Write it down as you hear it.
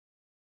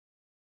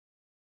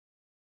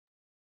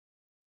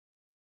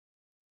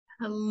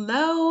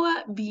Hello,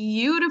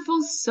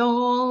 beautiful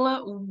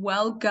soul.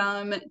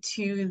 Welcome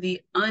to the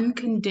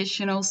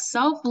Unconditional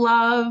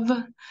Self-Love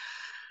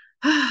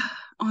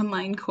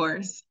online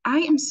course. I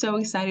am so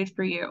excited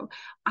for you.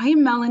 I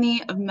am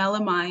Melanie of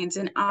Mela Minds,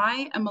 and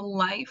I am a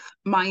life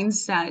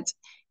mindset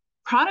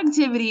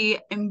productivity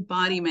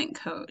embodiment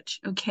coach.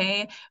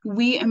 Okay.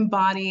 We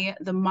embody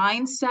the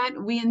mindset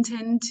we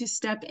intend to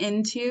step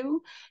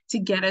into to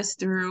get us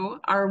through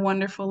our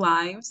wonderful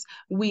lives.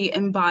 We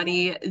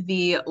embody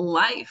the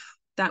life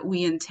that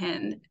we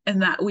intend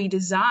and that we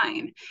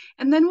design.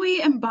 And then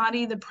we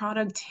embody the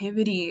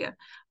productivity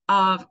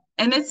of,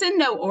 and it's in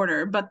no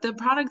order, but the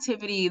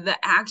productivity, the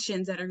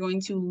actions that are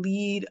going to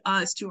lead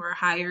us to our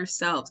higher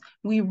selves.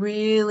 We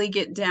really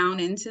get down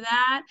into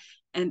that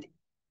and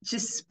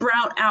just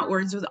sprout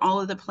outwards with all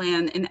of the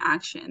plan and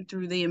action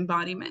through the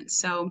embodiment.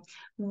 So,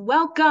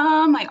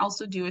 welcome. I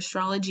also do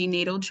astrology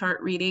natal chart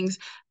readings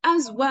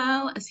as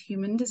well as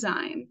human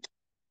design.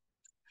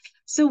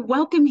 So,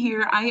 welcome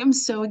here. I am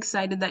so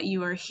excited that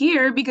you are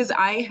here because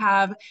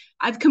I've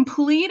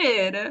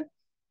completed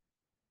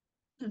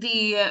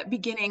the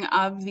beginning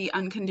of the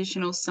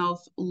Unconditional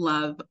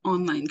Self-Love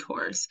online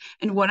course.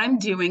 And what I'm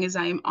doing is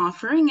I am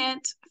offering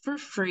it for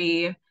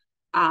free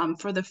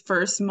for the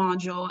first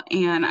module,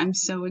 and I'm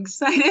so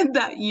excited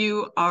that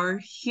you are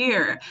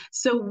here.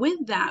 So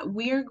with that,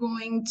 we are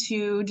going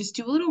to just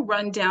do a little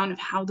rundown of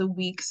how the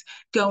weeks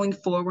going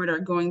forward are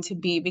going to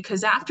be,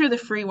 because after the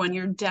free one,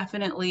 you're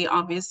definitely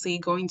obviously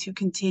going to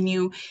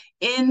continue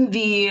in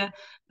the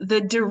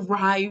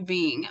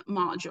deriving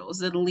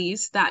modules, at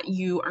least that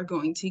you are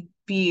going to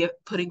be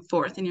putting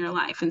forth in your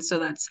life. And so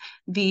that's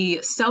the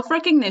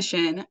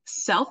self-recognition,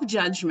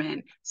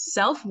 self-judgment,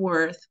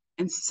 self-worth,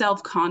 and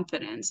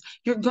self-confidence.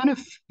 You're going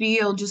to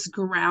feel just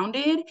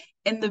grounded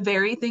in the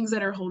very things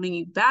that are holding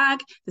you back,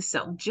 the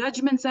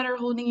self-judgments that are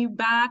holding you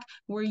back,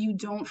 where you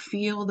don't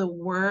feel the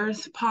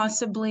worth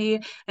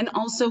possibly, and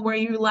also where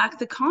you lack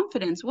the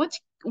confidence. What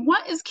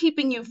is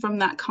keeping you from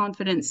that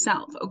confident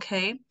self,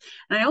 okay?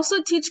 And I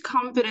also teach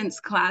confidence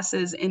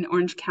classes in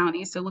Orange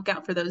County, so look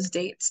out for those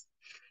dates.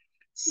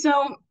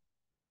 So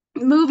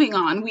moving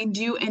on, we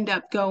do end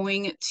up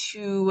going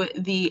to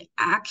the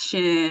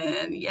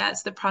action.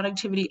 Yes, the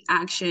productivity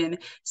action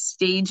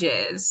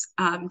stages,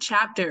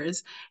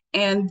 chapters.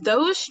 And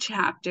those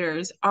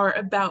chapters are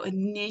about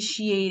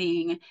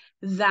initiating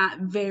that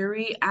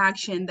very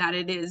action that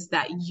it is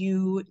that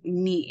you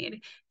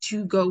need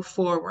to go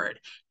forward.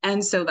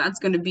 And so that's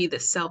going to be the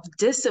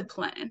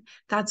self-discipline.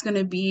 That's going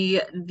to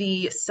be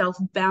the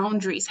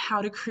self-boundaries,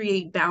 how to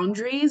create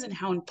boundaries and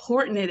how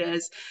important it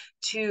is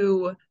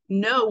to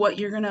know what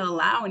you're going to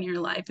allow in your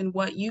life and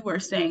what you are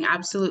saying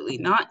absolutely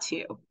not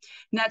to.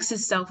 Next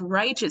is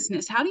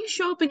self-righteousness. How do you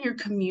show up in your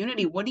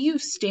community? What do you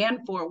stand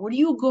for? What are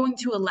you going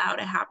to allow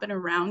to happen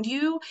around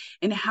you?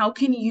 And how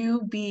can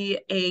you be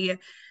a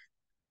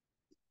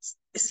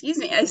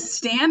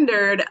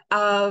standard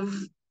of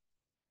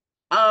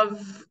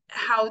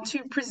how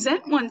to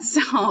present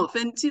oneself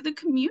into the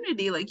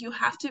community? Like, you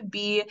have to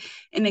be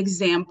an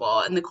example.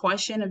 And the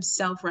question of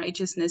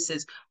self-righteousness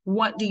is,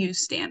 what do you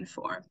stand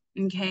for?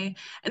 Okay.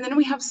 And then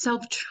we have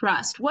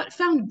self-trust. What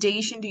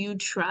foundation do you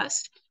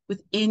trust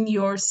within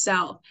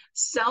yourself?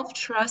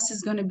 Self-trust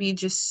is going to be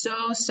just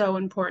so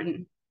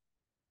important.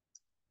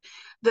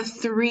 The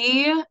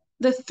three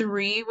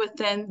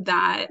within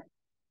that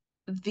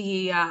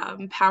the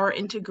power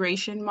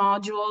integration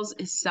modules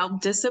is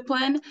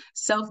self-discipline,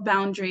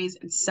 self-boundaries,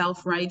 and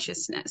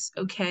self-righteousness,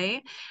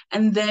 okay?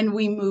 And then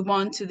we move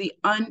on to the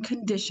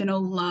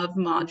unconditional love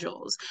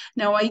modules.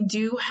 Now, I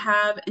do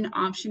have an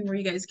option where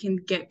you guys can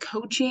get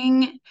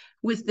coaching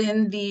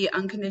within the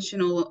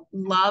unconditional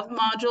love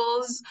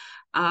modules,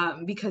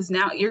 because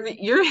now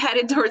you're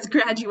headed towards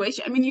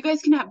graduation. I mean, you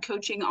guys can have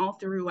coaching all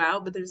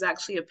throughout, but there's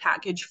actually a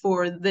package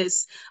for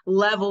this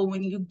level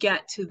when you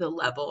get to the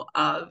level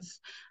of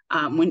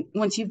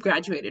once you've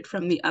graduated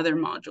from the other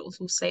modules,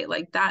 we'll say it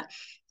like that.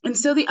 And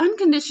so the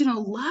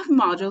unconditional love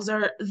modules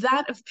are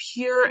that of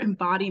pure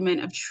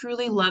embodiment of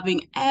truly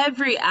loving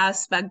every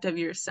aspect of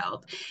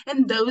yourself.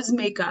 And those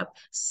make up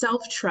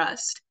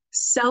self-trust,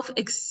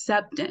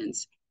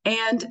 self-acceptance,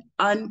 and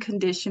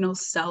unconditional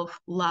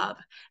self-love.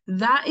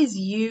 That is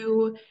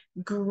you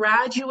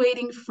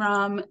graduating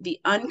from the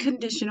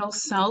unconditional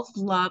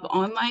self-love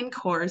online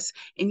course,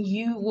 and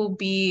you will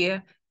be,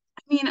 I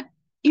mean,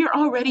 you're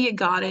already a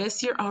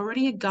goddess. You're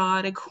already a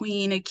god, a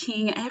queen, a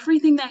king.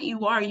 Everything that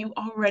you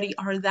already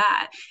are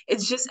that.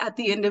 It's just at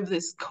the end of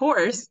this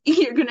course,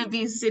 you're going to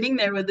be sitting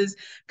there with this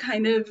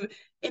kind of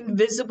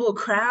invisible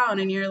crown,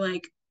 and you're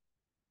like,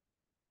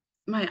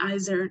 my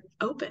eyes are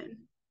open.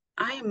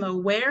 I am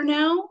aware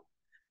now.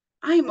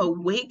 I am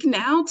awake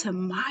now to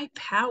my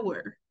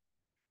power.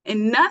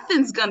 And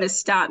nothing's going to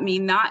stop me,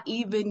 not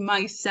even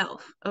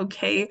myself.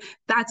 Okay.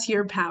 That's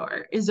your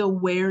power, is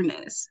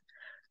awareness.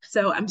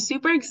 So I'm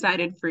super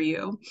excited for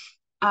you.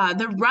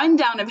 the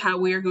rundown of how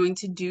we are going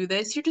to do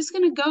this. You're just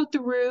going to go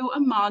through a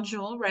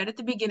module right at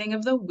the beginning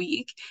of the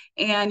week,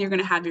 and you're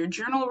going to have your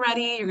journal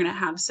ready. You're going to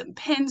have some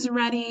pens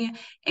ready,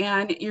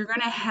 and you're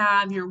going to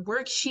have your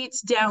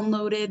worksheets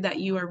downloaded that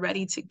you are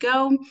ready to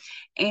go.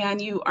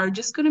 And you are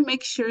just going to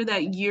make sure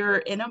that you're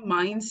in a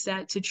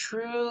mindset to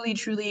truly,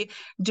 truly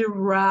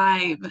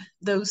derive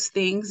those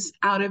things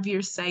out of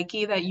your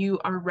psyche that you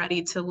are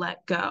ready to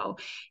let go.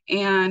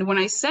 And when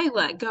I say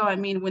let go, I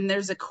mean when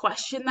there's a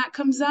question that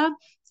comes up,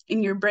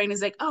 and your brain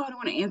is like, oh, I don't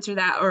want to answer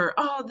that, or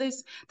oh,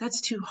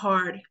 that's too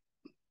hard.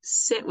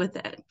 Sit with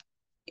it,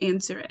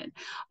 answer it.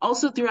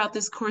 Also, throughout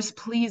this course,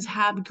 please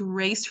have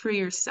grace for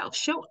yourself.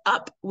 Show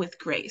up with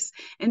grace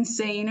and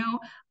say,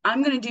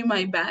 I'm going to do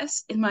my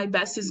best, and my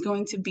best is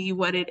going to be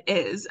what it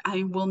is.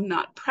 I will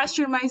not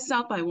pressure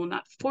myself. I will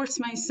not force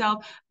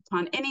myself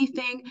upon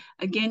anything.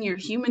 Again, your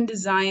human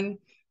design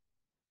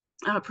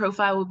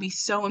profile will be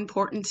so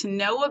important to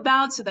know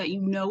about, so that you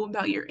know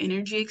about your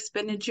energy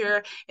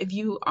expenditure. If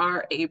you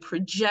are a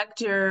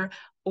projector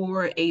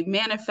or a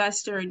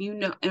manifester,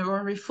 and or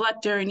a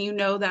reflector, and you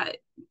know that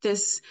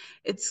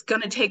it's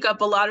going to take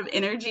up a lot of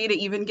energy to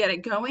even get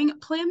it going,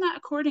 plan that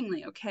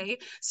accordingly. Okay,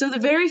 so the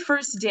very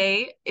first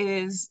day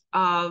is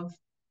of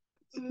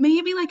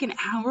maybe like an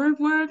hour of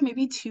work,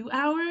 maybe 2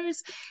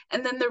 hours,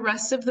 and then the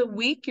rest of the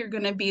week you're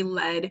going to be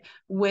led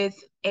with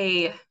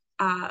a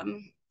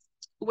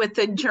with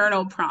the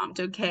journal prompt,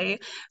 okay?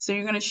 So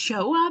you're going to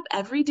show up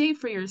every day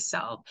for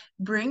yourself,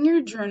 bring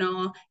your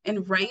journal,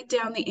 and write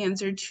down the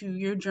answer to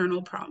your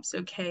journal prompts,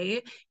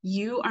 okay?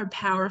 You are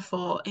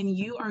powerful, and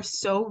you are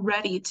so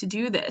ready to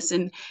do this.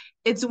 And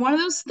it's one of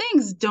those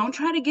things, don't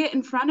try to get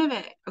in front of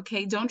it,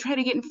 okay? Don't try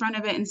to get in front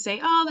of it and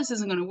say, oh, this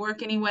isn't going to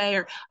work anyway,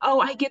 or,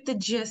 oh, I get the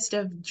gist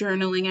of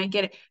journaling, I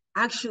get it.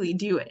 Actually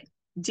do it.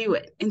 Do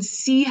it and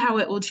see how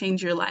it will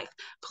change your life.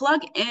 Plug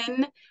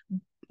in,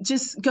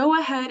 just go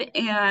ahead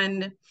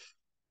and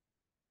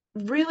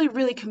really,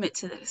 really commit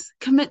to this.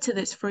 Commit to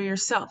this for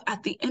yourself.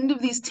 At the end of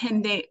these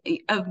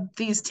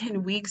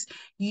 10 weeks,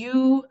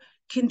 you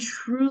can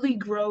truly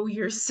grow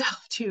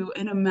yourself to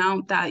an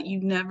amount that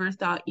you never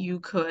thought you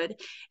could.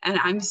 And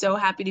I'm so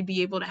happy to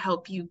be able to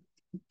help you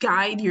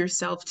guide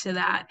yourself to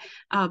that.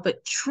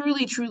 But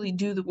truly, truly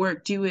do the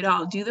work, do it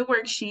all. Do the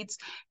worksheets,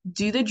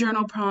 do the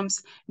journal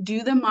prompts,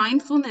 do the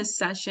mindfulness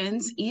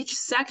sessions. Each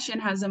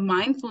section has a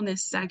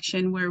mindfulness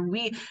section where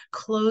we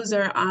close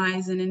our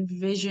eyes and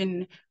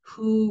envision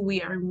who we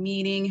are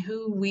meeting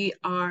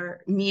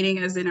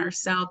as in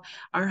ourselves,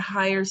 our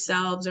higher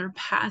selves, our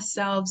past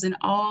selves, and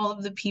all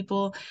of the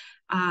people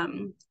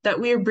that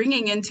we are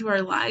bringing into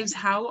our lives.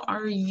 How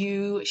are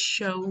you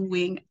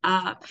showing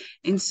up?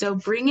 And so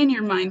bring in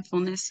your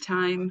mindfulness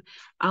time.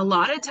 A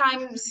lot of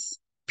times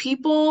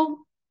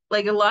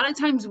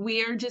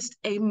we are just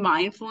a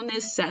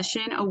mindfulness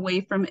session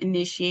away from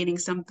initiating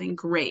something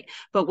great.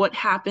 But what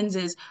happens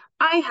is,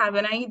 I have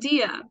an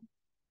idea.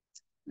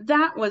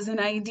 That was an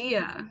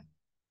idea.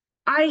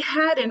 I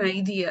had an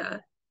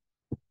idea,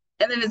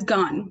 and then it's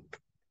gone.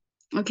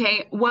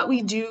 Okay, what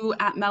we do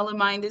at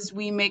Melamind is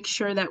we make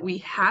sure that we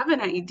have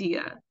an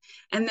idea,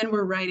 and then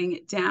we're writing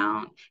it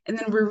down, and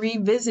then we're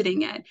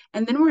revisiting it,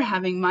 and then we're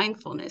having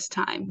mindfulness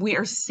time. We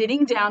are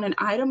sitting down and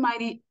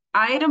itemizing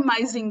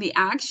the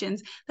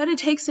actions that it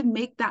takes to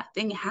make that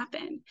thing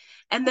happen.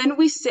 And then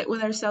we sit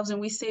with ourselves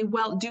and we say,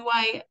 well, do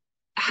I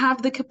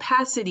have the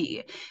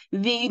capacity,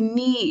 the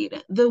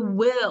need, the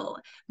will,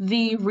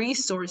 the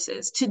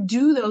resources to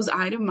do those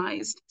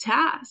itemized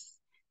tasks?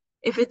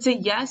 If it's a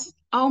yes,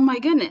 oh my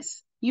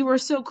goodness, you are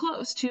so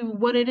close to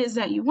what it is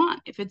that you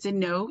want. If it's a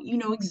no, you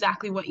know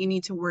exactly what you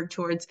need to work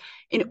towards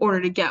in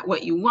order to get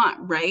what you want,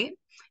 right?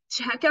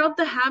 Check out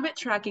the habit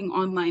tracking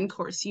online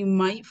course. You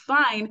might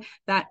find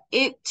that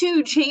it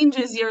too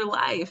changes your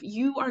life.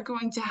 You are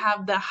going to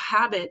have the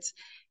habits,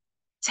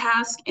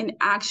 tasks, and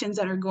actions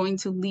that are going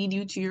to lead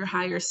you to your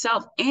higher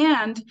self,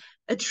 and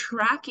a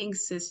tracking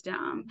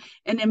system,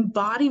 an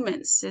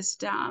embodiment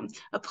system,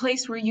 a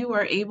place where you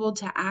are able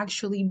to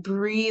actually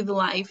breathe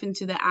life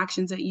into the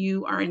actions that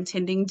you are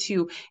intending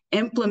to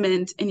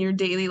implement in your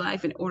daily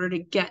life in order to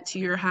get to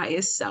your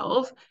highest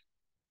self.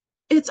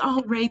 It's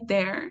all right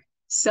there.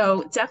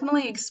 So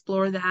definitely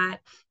explore that.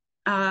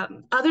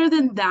 Other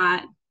than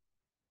that,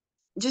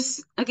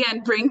 just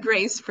again, bring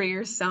grace for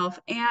yourself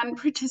and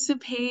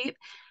participate.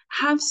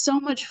 Have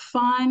so much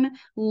fun.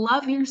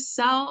 Love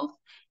yourself.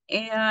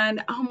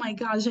 And oh my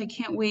gosh, I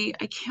can't wait.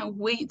 I can't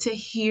wait to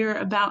hear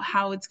about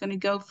how it's going to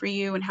go for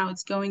you and how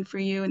it's going for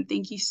you. And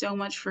thank you so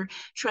much for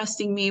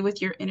trusting me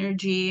with your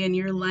energy and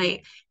your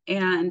light.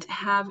 And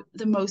have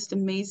the most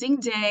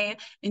amazing day.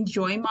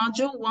 Enjoy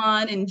module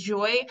 1.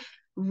 Enjoy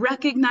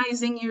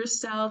recognizing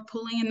yourself,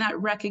 pulling in that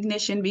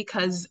recognition,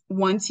 because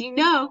once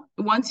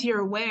you're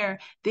aware,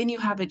 then you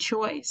have a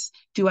choice.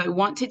 Do I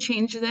want to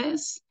change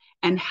this?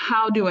 And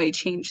how do I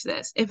change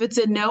this? If it's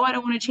a no, I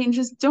don't want to change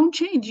this, don't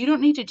change. You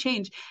don't need to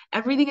change.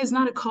 Everything is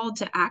not a call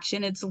to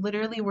action. It's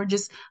literally, we're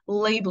just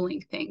labeling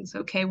things,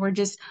 okay? We're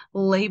just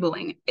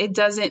labeling. It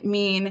doesn't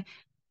mean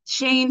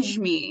change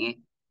me.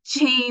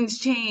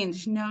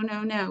 change. No,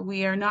 no, no.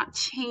 We are not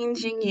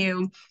changing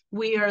you.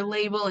 We are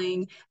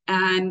labeling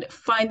and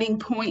finding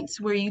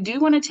points where you do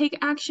want to take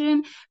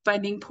action,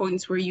 finding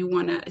points where you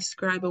want to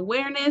ascribe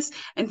awareness,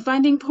 and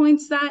finding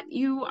points that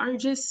you are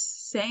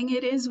just saying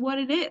it is what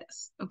it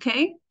is.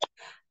 Okay?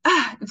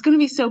 It's going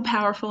to be so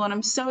powerful, and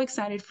I'm so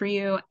excited for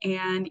you.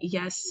 And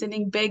yes,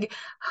 sending big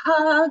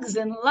hugs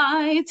and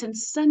lights and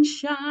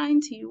sunshine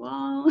to you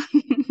all.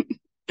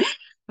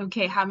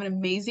 Okay, have an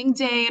amazing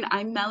day. And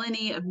I'm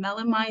Melanie of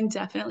Melamind.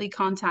 Definitely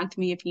contact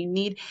me if you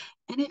need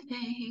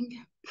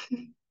anything.